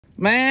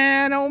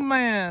Man, oh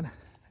man,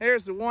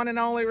 here's the one and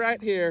only right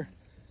here.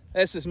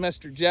 This is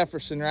Mr.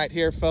 Jefferson right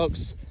here,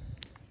 folks.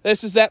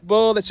 This is that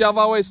bull that y'all have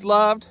always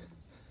loved.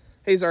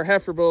 He's our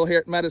heifer bull here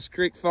at Meadows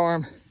Creek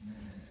Farm.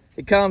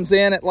 He comes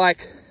in at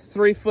like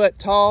 3 foot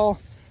tall,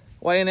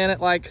 weighing in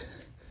at like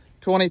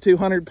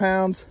 2,200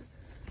 pounds.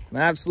 An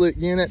absolute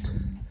unit.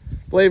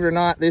 Believe it or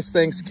not, this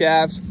thing's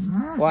calves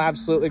will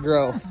absolutely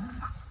grow.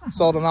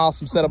 Sold an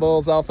awesome set of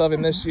bulls off of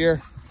him this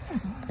year.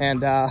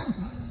 And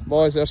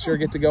boys, they'll sure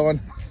get to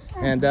going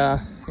and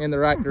in the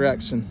right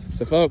direction.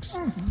 So folks,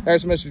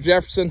 there's Mr.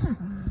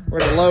 Jefferson. We're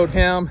gonna load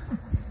him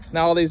and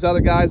all these other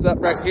guys up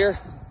right here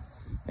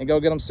and go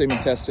get them semen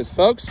tested.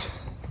 Folks,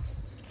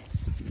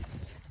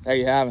 there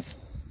you have it.